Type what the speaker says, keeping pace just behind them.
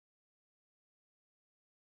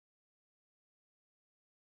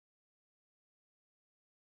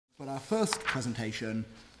But our first presentation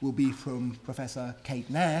will be from Professor Kate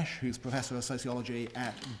Nash, who's Professor of Sociology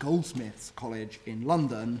at Goldsmiths College in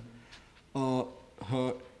London.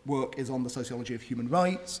 Her work is on the sociology of human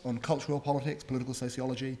rights, on cultural politics, political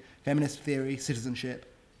sociology, feminist theory, citizenship,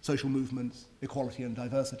 social movements, equality and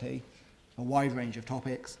diversity, a wide range of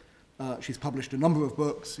topics. She's published a number of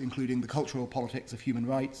books, including The Cultural Politics of Human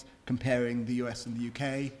Rights, comparing the US and the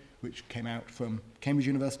UK, which came out from Cambridge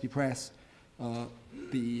University Press, and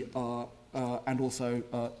also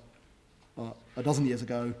a dozen years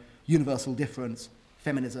ago, Universal Difference,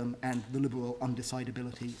 Feminism and the Liberal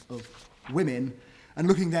Undecidability of Women, and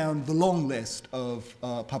looking down the long list of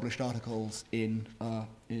published articles in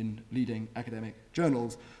leading academic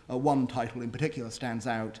journals. One title in particular stands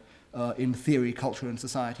out, in Theory, Culture and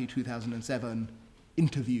Society 2007,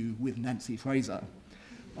 Interview with Nancy Fraser.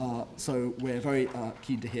 So we're very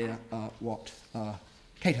keen to hear what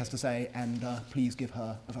Kate has to say, and please give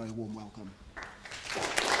her a very warm welcome.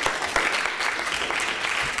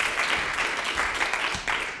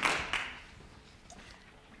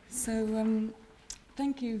 So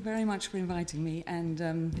thank you very much for inviting me, and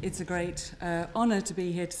it's a great honour to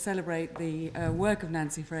be here to celebrate the work of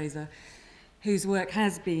Nancy Fraser, whose work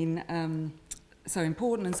has been so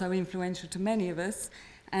important and so influential to many of us,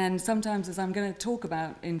 and sometimes, as I'm going to talk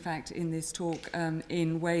about, in fact, in this talk,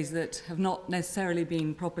 in ways that have not necessarily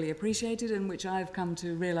been properly appreciated, and which I've come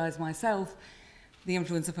to realise myself, the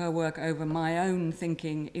influence of her work over my own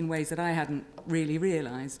thinking in ways that I hadn't really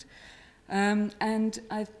realised. I'm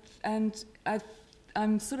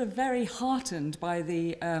sort of very heartened by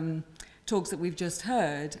the talks that we've just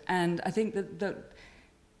heard, and I think that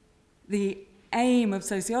the aim of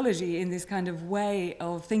sociology in this kind of way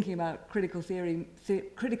of thinking about critical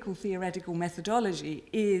theoretical methodology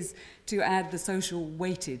is to add the social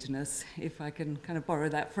weightedness, if I can kind of borrow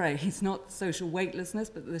that phrase, not social weightlessness,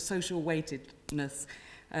 but the social weightedness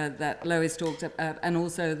that Lois talked about, and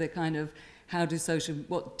also the kind of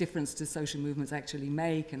what difference do social movements actually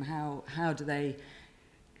make, and how do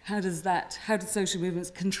social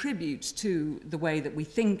movements contribute to the way that we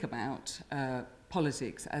think about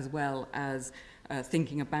politics, as well as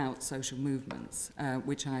thinking about social movements,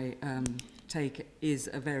 which I take is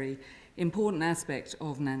a very important aspect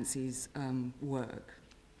of Nancy's work.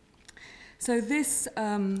 So this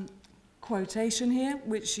quotation here,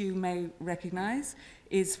 which you may recognize,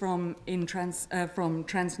 is from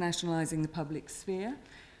Transnationalizing the Public Sphere,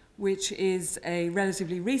 which is a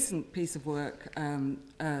relatively recent piece of work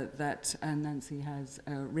that Nancy has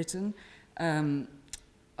written,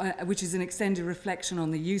 which is an extended reflection on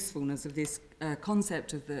the usefulness of this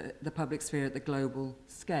concept of the public sphere at the global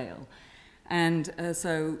scale. And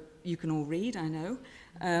so you can all read, I know,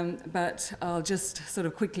 but I'll just sort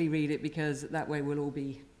of quickly read it, because that way we'll all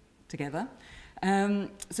be together.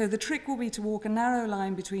 So the trick will be to walk a narrow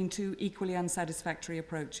line between two equally unsatisfactory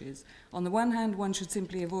approaches. On the one hand, one should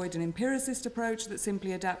simply avoid an empiricist approach that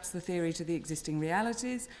simply adapts the theory to the existing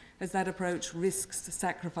realities, as that approach risks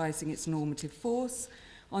sacrificing its normative force.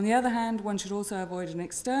 On the other hand, one should also avoid an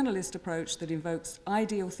externalist approach that invokes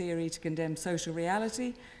ideal theory to condemn social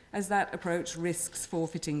reality, as that approach risks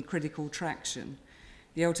forfeiting critical traction.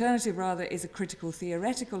 The alternative, rather, is a critical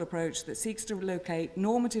theoretical approach that seeks to locate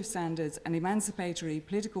normative standards and emancipatory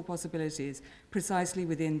political possibilities precisely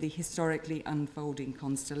within the historically unfolding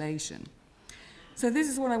constellation. So this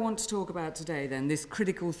is what I want to talk about today, then, this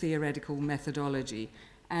critical theoretical methodology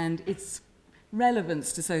and its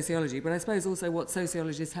relevance to sociology, but I suppose also what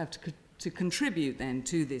sociologists have to contribute, then,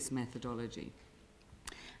 to this methodology.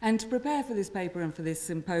 And to prepare for this paper and for this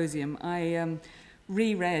symposium, I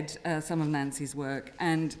reread some of Nancy's work,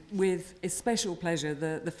 and with especial pleasure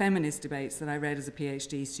the feminist debates that I read as a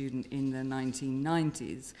PhD student in the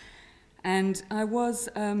 1990s. And I was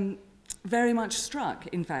very much struck,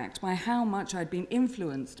 in fact, by how much I'd been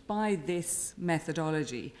influenced by this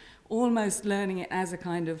methodology, almost learning it as a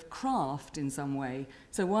kind of craft in some way.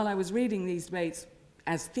 So while I was reading these debates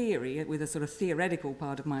as theory, with a sort of theoretical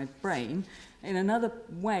part of my brain, in another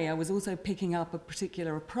way I was also picking up a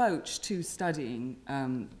particular approach to studying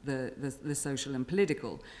the social and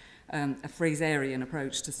political, a Fraserian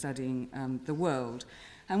approach to studying the world.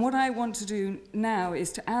 And what I want to do now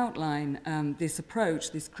is to outline this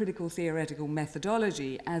approach, this critical theoretical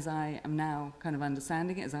methodology, as I am now kind of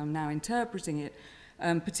understanding it, as I'm now interpreting it,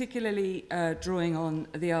 particularly drawing on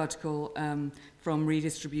the article From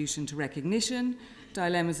Redistribution to Recognition,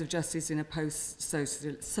 Dilemmas of Justice in a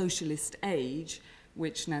Post-Socialist Age,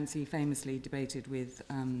 which Nancy famously debated with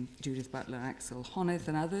Judith Butler, Axel Honneth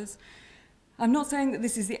and others. I'm not saying that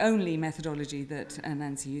this is the only methodology that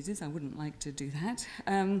Nancy uses. I wouldn't like to do that.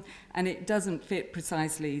 And it doesn't fit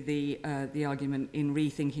precisely the argument in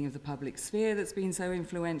Rethinking of the Public Sphere that's been so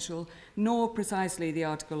influential, nor precisely the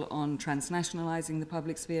article on transnationalising the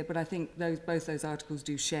public sphere, but I think both those articles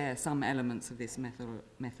do share some elements of this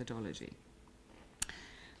methodology.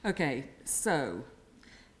 Okay, so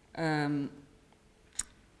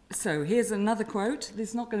here's another quote. This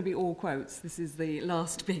is not going to be all quotes. This is the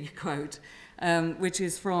last big quote, which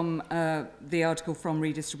is from the article From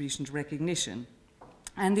Redistribution to Recognition.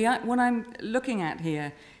 And what I'm looking at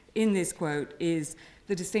here in this quote is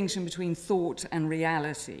the distinction between thought and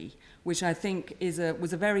reality, which I think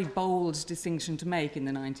was a very bold distinction to make in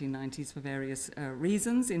the 1990s for various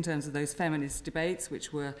reasons, in terms of those feminist debates,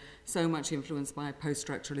 which were so much influenced by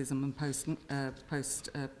post-structuralism and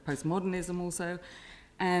postmodernism also.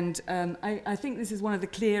 And I think this is one of the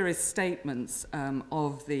clearest statements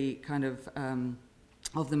of the kind of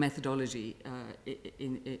the methodology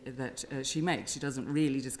that she makes. She doesn't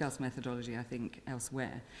really discuss methodology, I think,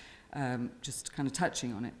 elsewhere, just kind of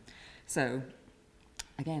touching on it. So,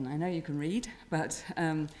 again, I know you can read, but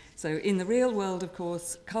so in the real world, of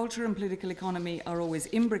course, culture and political economy are always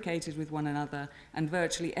imbricated with one another, and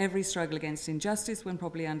virtually every struggle against injustice, when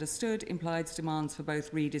properly understood, implies demands for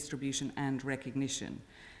both redistribution and recognition.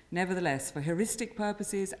 Nevertheless, for heuristic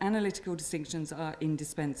purposes, analytical distinctions are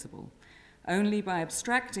indispensable. Only by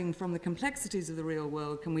abstracting from the complexities of the real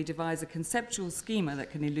world can we devise a conceptual schema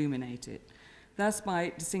that can illuminate it. Thus,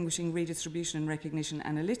 by distinguishing redistribution and recognition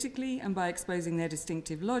analytically and by exposing their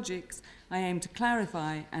distinctive logics, I aim to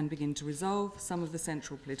clarify and begin to resolve some of the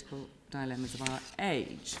central political dilemmas of our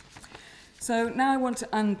age. So now I want to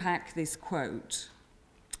unpack this quote.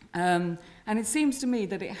 And it seems to me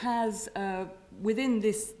that it has, within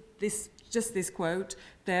just this quote,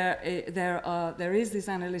 there is this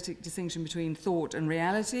analytic distinction between thought and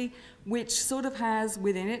reality, which sort of has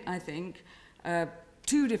within it, I think,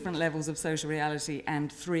 two different levels of social reality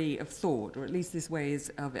and three of thought, or at least this way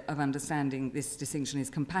of understanding this distinction is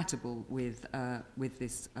compatible with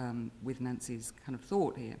Nancy's kind of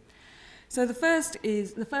thought here. So the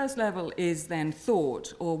first level is then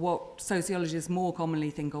thought, or what sociologists more commonly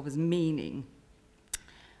think of as meaning.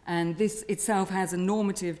 And this itself has a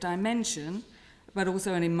normative dimension, but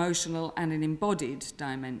also an emotional and an embodied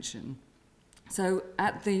dimension. So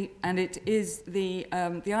it is the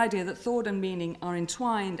idea that thought and meaning are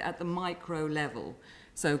entwined at the micro level.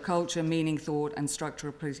 So culture, meaning, thought, and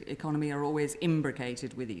structural economy are always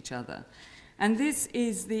imbricated with each other. And this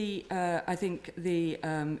is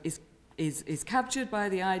is captured by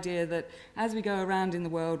the idea that as we go around in the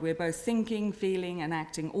world, we're both thinking, feeling, and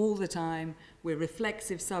acting all the time. We're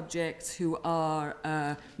reflexive subjects who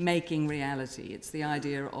are making reality. It's the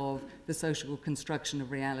idea of the social construction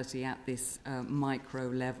of reality at this micro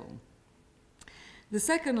level. The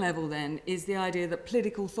second level, then, is the idea that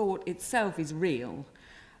political thought itself is real.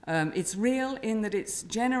 It's real in that it's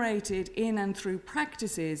generated in and through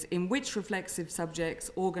practices in which reflexive subjects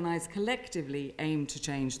organized collectively aim to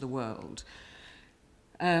change the world.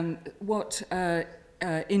 What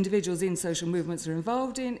individuals in social movements are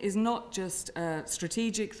involved in is not just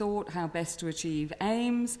strategic thought, how best to achieve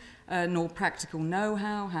aims, nor practical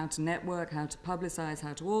know-how, how to network, how to publicize,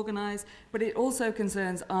 how to organize, but it also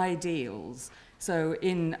concerns ideals. So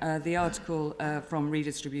in the article From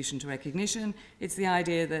Redistribution to Recognition, it's the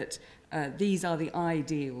idea that these are the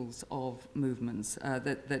ideals of movements,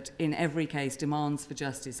 that in every case demands for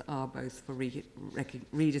justice are both for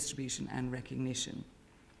redistribution and recognition.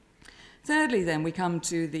 Thirdly, then, we come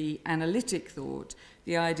to the analytic thought,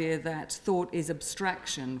 the idea that thought is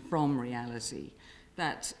abstraction from reality,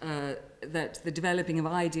 that the developing of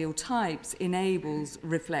ideal types enables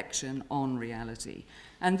reflection on reality.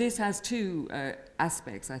 And this has two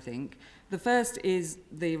aspects, I think. The first is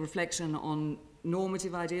the reflection on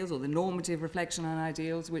normative ideals, or the normative reflection on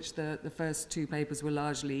ideals, which the first two papers were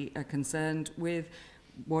largely concerned with.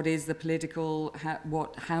 What is the political,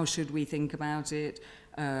 how should we think about it?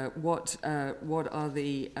 What are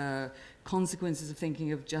the consequences of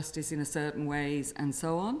thinking of justice in a certain ways, and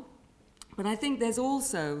so on. But I think there's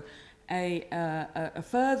also a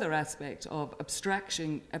further aspect of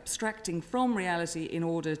abstracting from reality in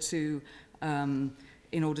order to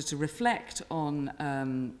reflect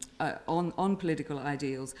on political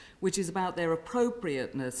ideals, which is about their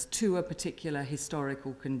appropriateness to a particular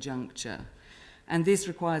historical conjuncture. And this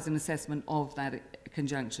requires an assessment of that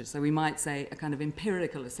conjuncture. So we might say a kind of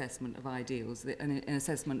empirical assessment of ideals, an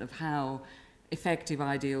assessment of how effective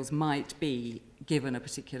ideals might be given a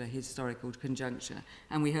particular historical conjuncture.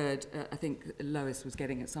 And we heard, I think Lois was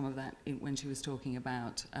getting at some of that when she was talking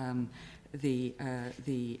about the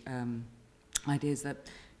ideas that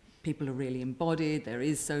people are really embodied, there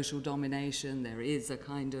is social domination, there is a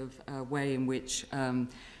kind of way in which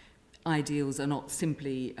ideals are not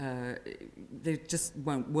simply, they just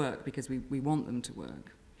won't work because we want them to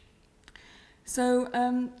work. So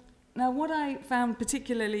now what I found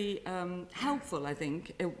particularly helpful, I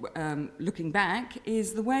think, looking back,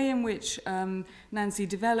 is the way in which Nancy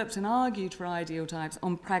developed and argued for ideal types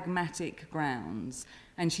on pragmatic grounds.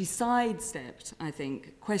 And she sidestepped, I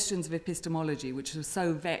think, questions of epistemology, which were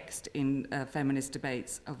so vexed in feminist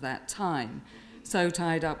debates of that time, so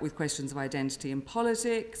tied up with questions of identity and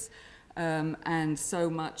politics, and so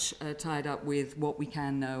much tied up with what we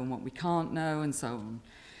can know and what we can't know, and so on.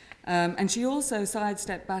 And she also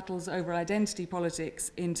sidestepped battles over identity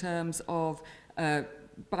politics in terms of,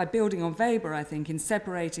 by building on Weber, I think, in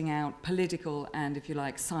separating out political and, if you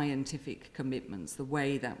like, scientific commitments, the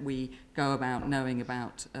way that we go about knowing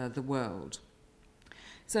about the world.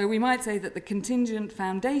 So we might say that the contingent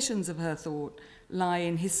foundations of her thought lie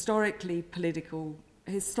in historically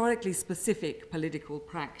specific political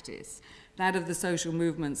practice, that of the social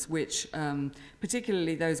movements which,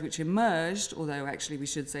 particularly those which emerged, although actually we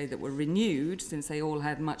should say that were renewed, since they all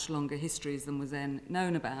had much longer histories than was then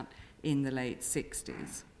known about, in the late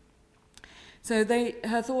 60s. So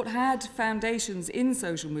her thought had foundations in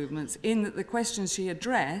social movements in that the questions she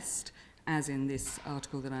addressed, as in this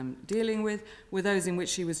article that I'm dealing with, were those in which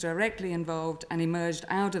she was directly involved and emerged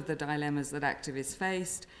out of the dilemmas that activists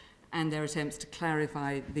faced and their attempts to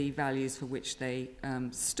clarify the values for which they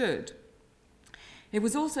stood. It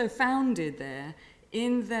was also founded there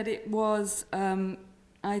in that it was,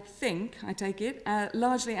 I take it,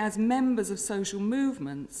 largely as members of social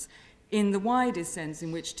movements in the widest sense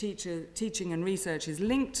in which teaching and research is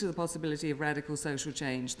linked to the possibility of radical social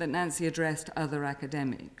change that Nancy addressed other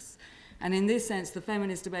academics. And in this sense, the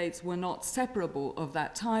feminist debates were not separable of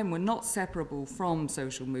that time, were not separable from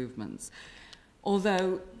social movements.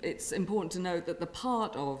 Although it's important to note that the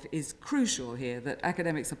part of is crucial here, that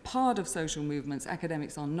academics are part of social movements,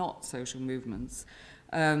 academics are not social movements.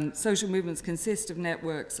 Social movements consist of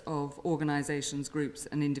networks of organizations, groups,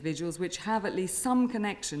 and individuals which have at least some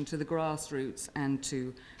connection to the grassroots and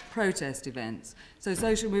to protest events. So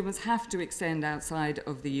social movements have to extend outside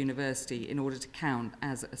of the university in order to count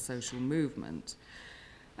as a social movement.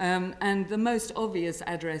 And the most obvious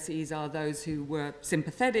addressees are those who were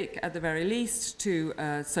sympathetic, at the very least, to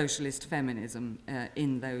socialist feminism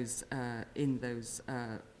in those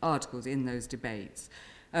articles, in those debates.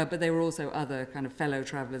 But there were also other kind of fellow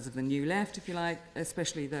travellers of the New Left, if you like,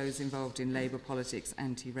 especially those involved in labour politics,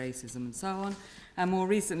 anti-racism and so on. And more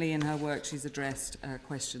recently in her work, she's addressed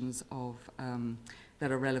questions of,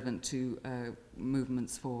 that are relevant to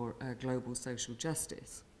movements for global social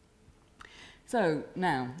justice. So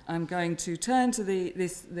now I'm going to turn to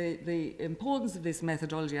the importance of this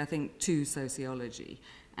methodology, I think, to sociology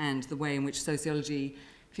and the way in which sociology,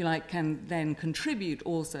 if you like, can then contribute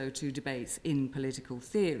also to debates in political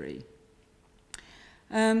theory.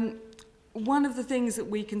 One of the things that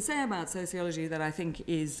we can say about sociology that I think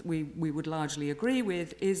is we would largely agree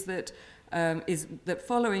with is that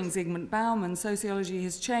following Zygmunt Bauman, sociology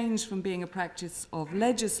has changed from being a practice of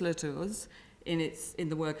legislators in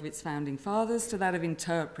the work of its founding fathers to that of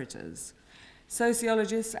interpreters.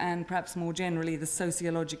 Sociologists, and perhaps more generally the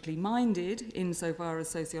sociologically minded, insofar as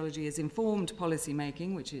sociology has informed policy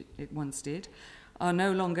making, which it once did, are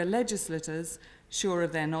no longer legislators, sure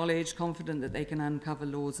of their knowledge, confident that they can uncover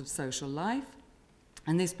laws of social life.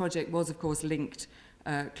 And this project was, of course,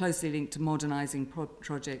 closely linked to modernising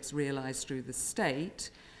projects realised through the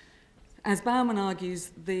state. As Bauman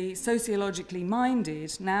argues, the sociologically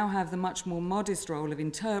minded now have the much more modest role of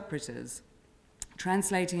interpreters,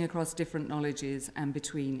 translating across different knowledges and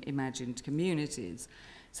between imagined communities.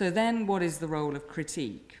 So then what is the role of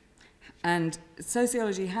critique? And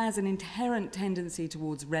sociology has an inherent tendency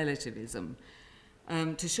towards relativism.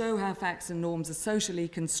 To show how facts and norms are socially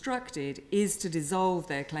constructed is to dissolve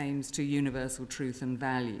their claims to universal truth and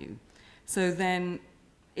value. So then,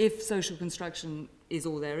 if social construction is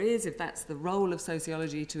all there is, if that's the role of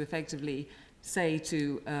sociology to effectively say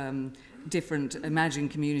to different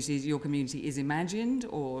imagined communities, your community is imagined,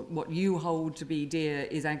 or what you hold to be dear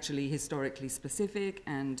is actually historically specific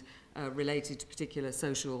and related to particular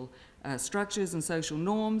social structures and social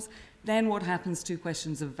norms, then what happens to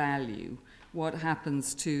questions of value? What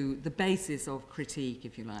happens to the basis of critique,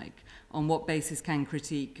 if you like? On what basis can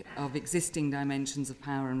critique of existing dimensions of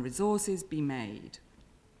power and resources be made?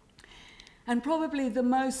 And probably the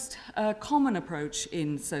most common approach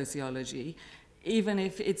in sociology even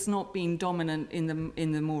if it's not been dominant in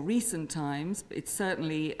the more recent times, it's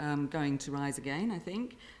certainly going to rise again, I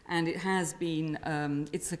think. And it has been,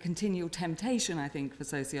 it's a continual temptation, I think, for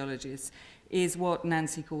sociologists, is what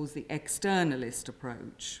Nancy calls the externalist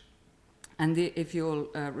approach. And if you'll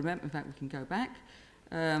remember, in fact, we can go back.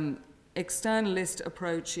 Externalist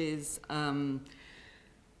approaches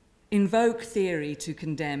invoke theory to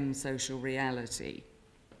condemn social reality.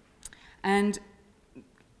 And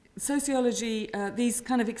sociology, these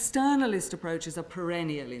kind of externalist approaches are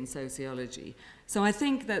perennial in sociology. So I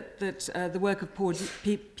think that the work of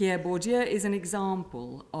Pierre Bourdieu is an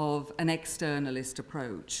example of an externalist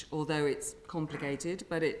approach, although it's complicated,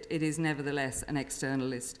 but it is nevertheless an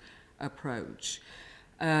externalist approach.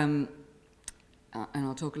 And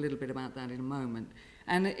I'll talk a little bit about that in a moment.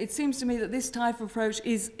 And it seems to me that this type of approach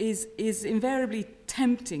is invariably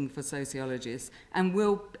tempting for sociologists and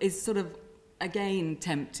is sort of again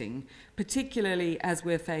tempting, particularly as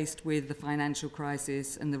we're faced with the financial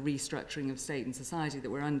crisis and the restructuring of state and society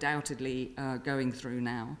that we're undoubtedly going through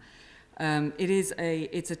now. It's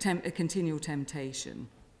a continual temptation.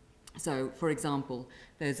 So, for example,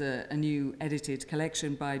 there's a new edited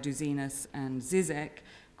collection by Douzinas and Zizek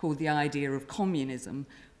called The Idea of Communism,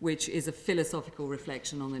 which is a philosophical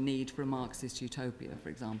reflection on the need for a Marxist utopia, for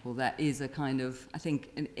example. That is a kind of, I think,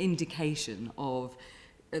 an indication of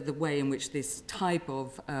the way in which this type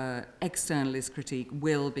of externalist critique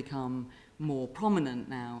will become more prominent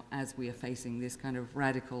now as we are facing this kind of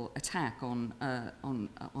radical attack on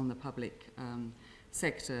the public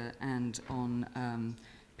sector and on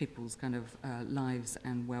people's kind of lives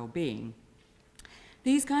and well-being.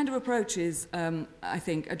 These kind of approaches, I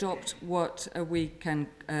think, adopt what we can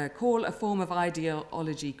call a form of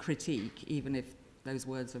ideology critique, even if those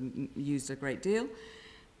words are used a great deal.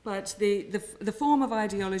 But the form of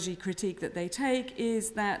ideology critique that they take is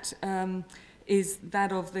that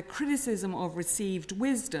of the criticism of received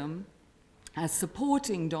wisdom as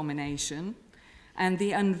supporting domination and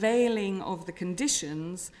the unveiling of the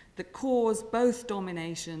conditions that cause both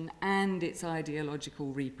domination and its ideological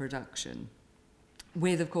reproduction,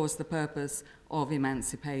 with, of course, the purpose of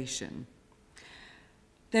emancipation.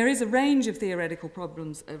 There is a range of theoretical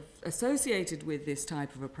problems associated with this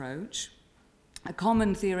type of approach. A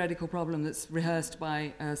common theoretical problem that's rehearsed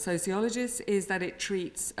by sociologists is that it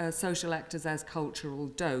treats social actors as cultural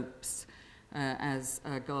dopes, as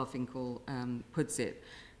Garfinkel puts it,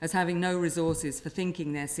 as having no resources for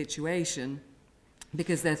thinking their situation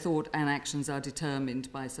because their thought and actions are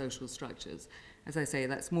determined by social structures. As I say,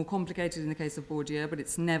 that's more complicated in the case of Bourdieu, but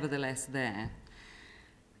it's nevertheless there.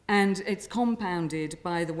 And it's compounded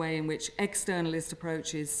by the way in which externalist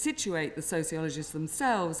approaches situate the sociologists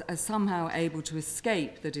themselves as somehow able to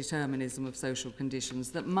escape the determinism of social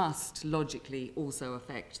conditions that must logically also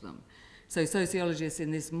affect them. So sociologists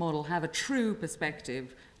in this model have a true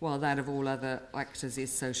perspective, while that of all other actors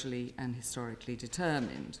is socially and historically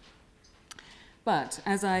determined. But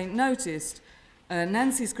as I noticed,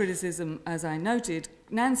 Nancy's criticism of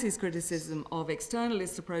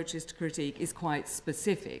externalist approaches to critique is quite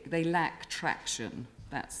specific. They lack traction.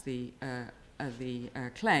 That's the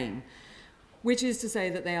claim, which is to say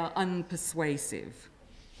that they are unpersuasive.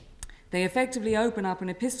 They effectively open up an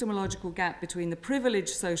epistemological gap between the privileged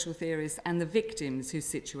social theorists and the victims whose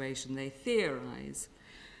situation they theorize.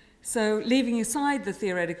 So, leaving aside the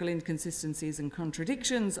theoretical inconsistencies and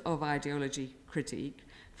contradictions of ideology critique,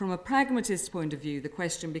 from a pragmatist point of view, the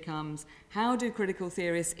question becomes, how do critical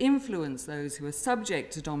theorists influence those who are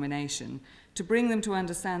subject to domination to bring them to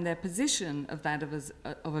understand their position of that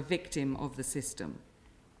of a victim of the system?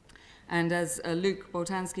 And as Luc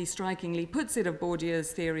Boltanski strikingly puts it of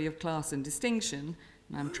Bourdieu's theory of class and distinction,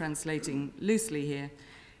 and I'm translating loosely here,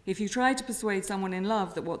 if you try to persuade someone in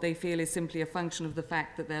love that what they feel is simply a function of the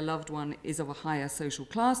fact that their loved one is of a higher social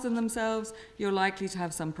class than themselves, you're likely to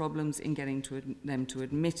have some problems in getting them to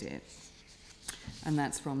admit it. And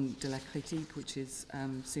that's from De la Critique, which is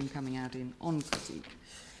soon coming out in On Critique,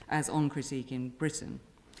 as On Critique in Britain.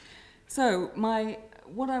 So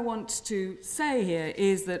what I want to say here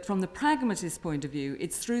is that from the pragmatist point of view,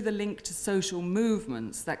 it's through the link to social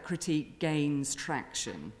movements that critique gains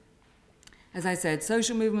traction. As I said,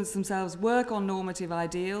 social movements themselves work on normative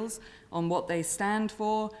ideals, on what they stand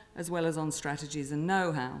for, as well as on strategies and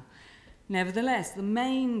know-how. Nevertheless, the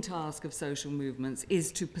main task of social movements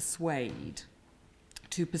is to persuade.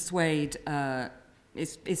 To persuade.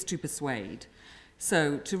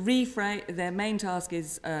 So to reframe, their main task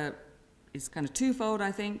is kind of twofold,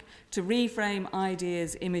 I think, to reframe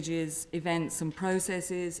ideas, images, events and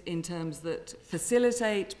processes in terms that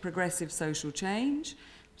facilitate progressive social change,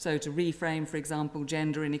 So to reframe, for example,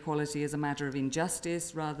 gender inequality as a matter of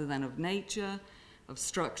injustice rather than of nature, of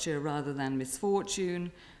structure rather than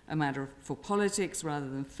misfortune, a matter for politics rather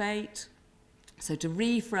than fate. So to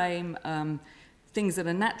reframe things that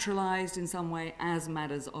are naturalized in some way as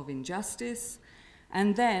matters of injustice.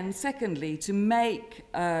 And then, secondly, to make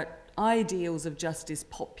ideals of justice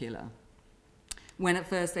popular, when at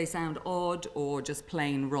first they sound odd or just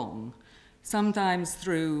plain wrong, sometimes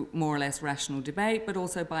through more or less rational debate, but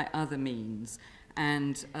also by other means.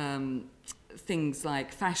 And things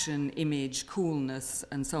like fashion, image, coolness,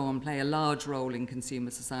 and so on play a large role in consumer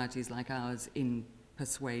societies like ours in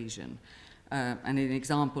persuasion. And an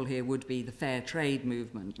example here would be the fair trade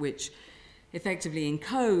movement, which effectively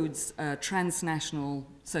encodes transnational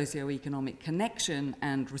socio-economic connection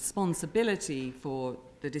and responsibility for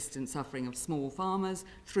the distant suffering of small farmers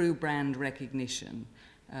through brand recognition.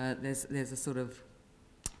 There's a sort of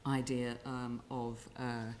idea of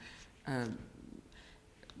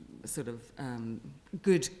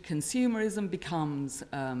good consumerism becomes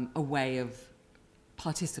a way of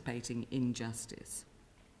participating in justice.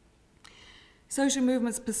 Social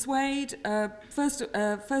movements persuade, first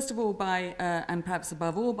of all, by, and perhaps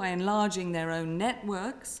above all, by enlarging their own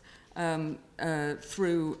networks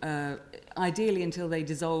through, ideally until they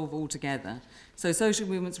dissolve altogether. So social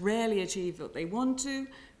movements rarely achieve what they want to,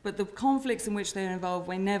 but the conflicts in which they're involved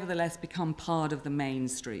may nevertheless become part of the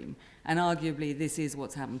mainstream. And arguably this is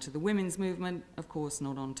what's happened to the women's movement, of course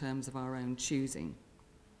not on terms of our own choosing.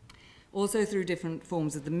 Also through different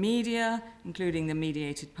forms of the media, including the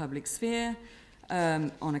mediated public sphere,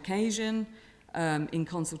 on occasion, in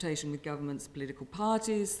consultation with governments, political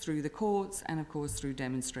parties, through the courts, and of course through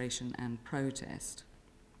demonstration and protest.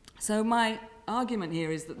 So my argument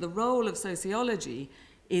here is that the role of sociology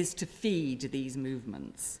is to feed these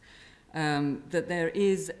movements, that there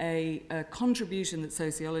is a contribution that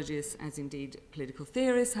sociologists, as indeed political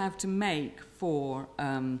theorists, have to make for,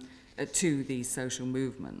 to these social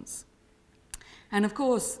movements. And of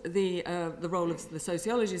course, the role of the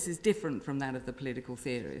sociologist is different from that of the political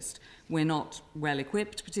theorist. We're not well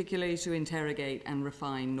equipped, particularly, to interrogate and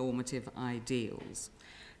refine normative ideals.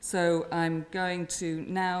 So I'm going to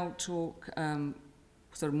now talk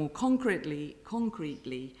sort of more concretely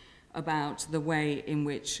about the way in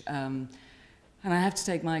which, and I have to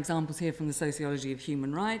take my examples here from the Sociology of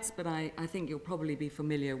Human Rights, but I think you'll probably be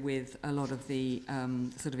familiar with a lot of the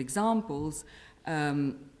sort of examples.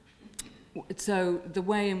 So the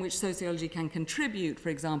way in which sociology can contribute, for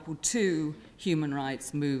example, to human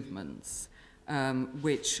rights movements,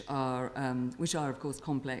 which are of course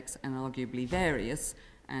complex and arguably various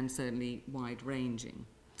and certainly wide-ranging.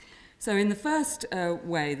 So in the first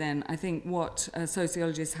way, then, I think what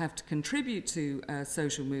sociologists have to contribute to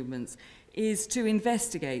social movements is to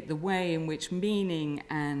investigate the way in which meaning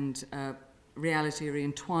and reality are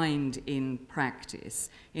entwined in practice,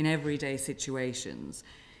 in everyday situations,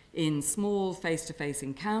 in small face-to-face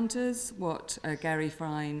encounters, what Gary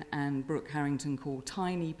Frine and Brooke Harrington call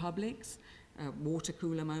tiny publics, water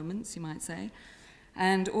cooler moments, you might say,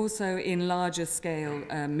 and also in larger scale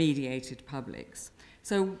mediated publics.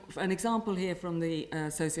 So an example here from the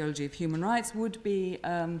Sociology of Human Rights would be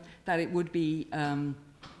that it would be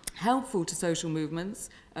helpful to social movements,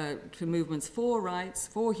 to movements for rights,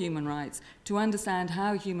 for human rights, to understand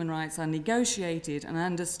how human rights are negotiated and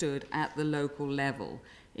understood at the local level,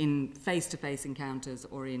 in face-to-face encounters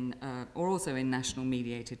or also in national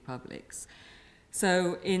mediated publics.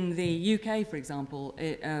 So in the UK, for example,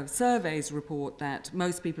 surveys report that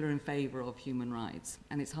most people are in favour of human rights,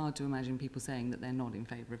 and it's hard to imagine people saying that they're not in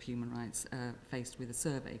favour of human rights faced with the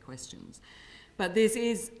survey questions. But this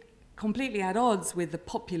is completely at odds with the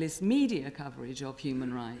populist media coverage of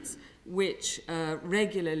human rights, which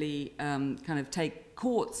regularly kind of take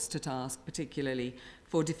courts to task, particularly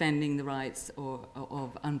for defending the rights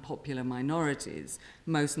of unpopular minorities,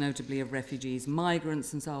 most notably of refugees,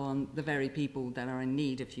 migrants, and so on, the very people that are in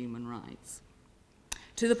need of human rights.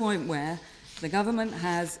 To the point where the government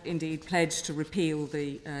has indeed pledged to repeal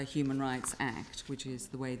the Human Rights Act, which is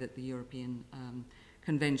the way that the European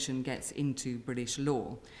Convention gets into British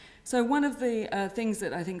law. So one of the things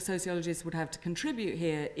that I think sociologists would have to contribute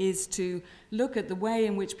here is to look at the way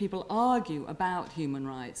in which people argue about human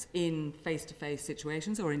rights in face-to-face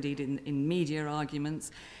situations, or indeed in media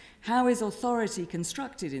arguments. How is authority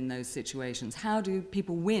constructed in those situations? How do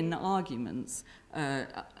people win arguments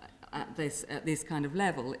at this kind of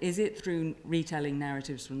level? Is it through retelling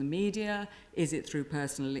narratives from the media? Is it through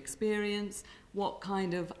personal experience? What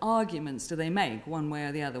kind of arguments do they make, one way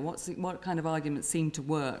or the other? What kind of arguments seem to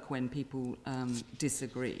work when people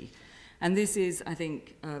disagree? And this is, I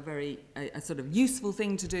think, a sort of useful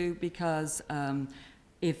thing to do because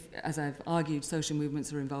if, as I've argued, social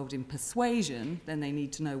movements are involved in persuasion, then they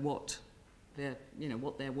need to know what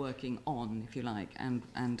they're working on, if you like,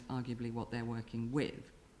 and arguably what they're working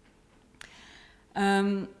with.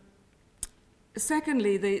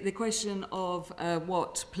 Secondly, the question of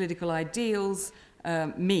what political ideals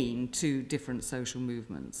mean to different social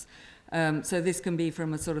movements. So this can be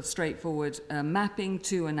from a sort of straightforward mapping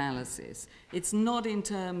to analysis. It's not in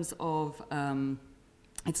terms of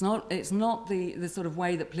it's not the sort of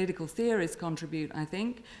way that political theorists contribute, I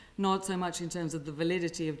think, not so much in terms of the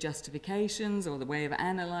validity of justifications or the way of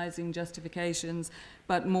analysing justifications,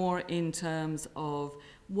 but more in terms of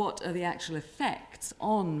what are the actual effects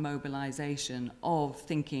on mobilisation of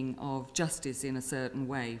thinking of justice in a certain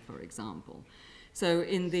way, for example. So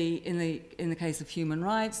in the case of human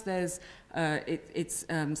rights, there's it's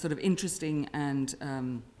sort of interesting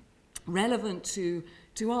and relevant to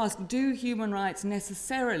ask, do human rights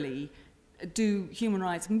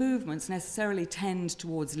movements necessarily tend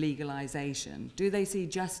towards legalization? Do they see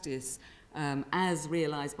justice as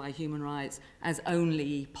realized by human rights as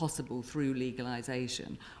only possible through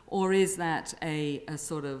legalization? Or is that a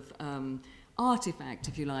sort of artifact,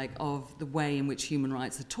 if you like, of the way in which human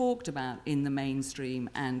rights are talked about in the mainstream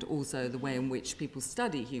and also the way in which people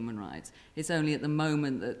study human rights? It's only at the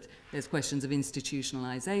moment that there's questions of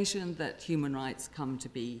institutionalization that human rights come to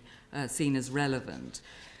be seen as relevant.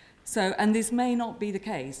 So, and this may not be the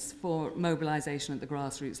case for mobilization at the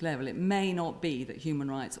grassroots level. It may not be that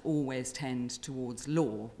human rights always tend towards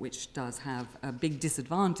law, which does have big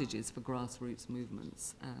disadvantages for grassroots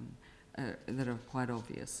movements that are quite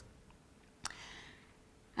obvious.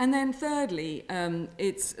 And then thirdly,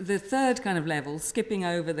 it's the third kind of level, skipping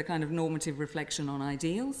over the kind of normative reflection on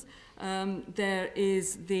ideals. There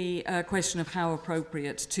is the question of how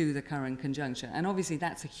appropriate to the current conjuncture. And obviously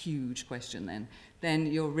that's a huge question then. Then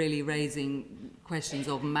you're really raising questions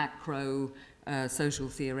of macro social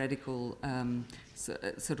theoretical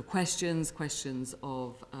sort of questions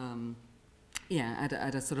of,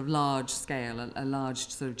 at a sort of large scale, a large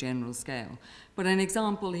sort of general scale. But an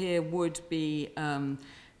example here would be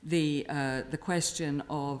the question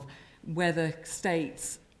of whether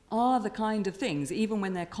states are the kind of things, even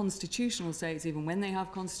when they're constitutional states, even when they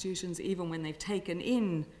have constitutions, even when they've taken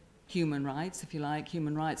in human rights, if you like,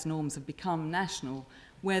 human rights norms have become national,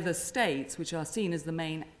 whether states, which are seen as the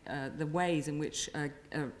main, the ways in which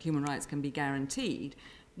human rights can be guaranteed,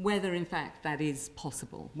 whether in fact that is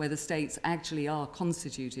possible, whether states actually are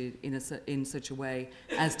constituted in such a way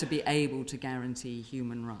as to be able to guarantee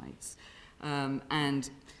human rights.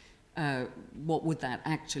 What would that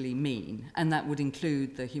actually mean? And that would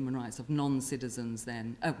include the human rights of non-citizens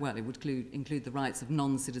then. Well, it would include the rights of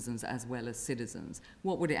non-citizens as well as citizens.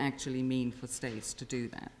 What would it actually mean for states to do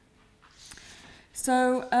that?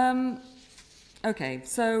 So, okay,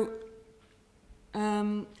 so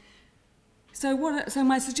my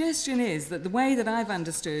suggestion is that the way that I've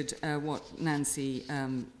understood what Nancy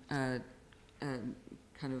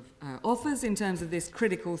offers in terms of this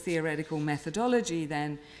critical theoretical methodology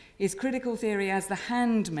then is critical theory as the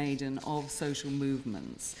handmaiden of social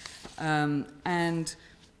movements. And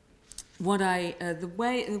what the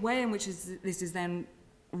way in which this is then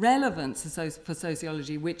relevant for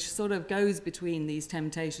sociology, which sort of goes between these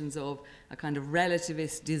temptations of a kind of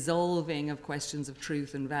relativist dissolving of questions of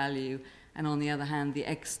truth and value, and on the other hand, the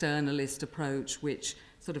externalist approach, which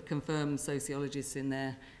sort of confirms sociologists in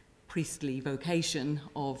their priestly vocation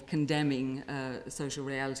of condemning social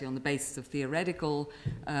reality on the basis of theoretical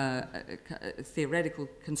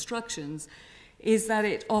constructions, is that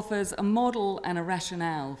it offers a model and a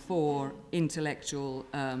rationale for intellectual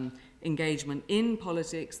engagement in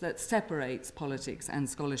politics that separates politics and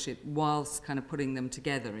scholarship whilst kind of putting them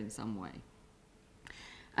together in some way.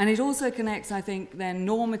 And it also connects, I think, then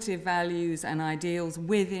normative values and ideals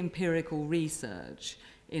with empirical research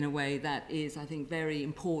in a way that is, I think, very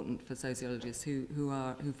important for sociologists who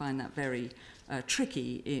find that very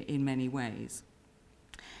tricky in many ways.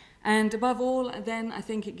 And above all, then, I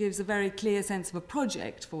think it gives a very clear sense of a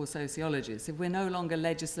project for sociologists. If we're no longer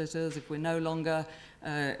legislators, if we're no longer,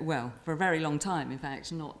 well, for a very long time, in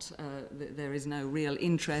fact, there is no real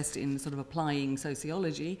interest in sort of applying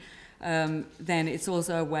sociology, then it's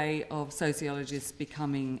also a way of sociologists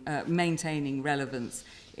maintaining relevance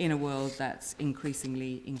in a world that's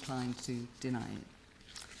increasingly inclined to deny it.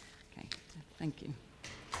 Okay, thank you.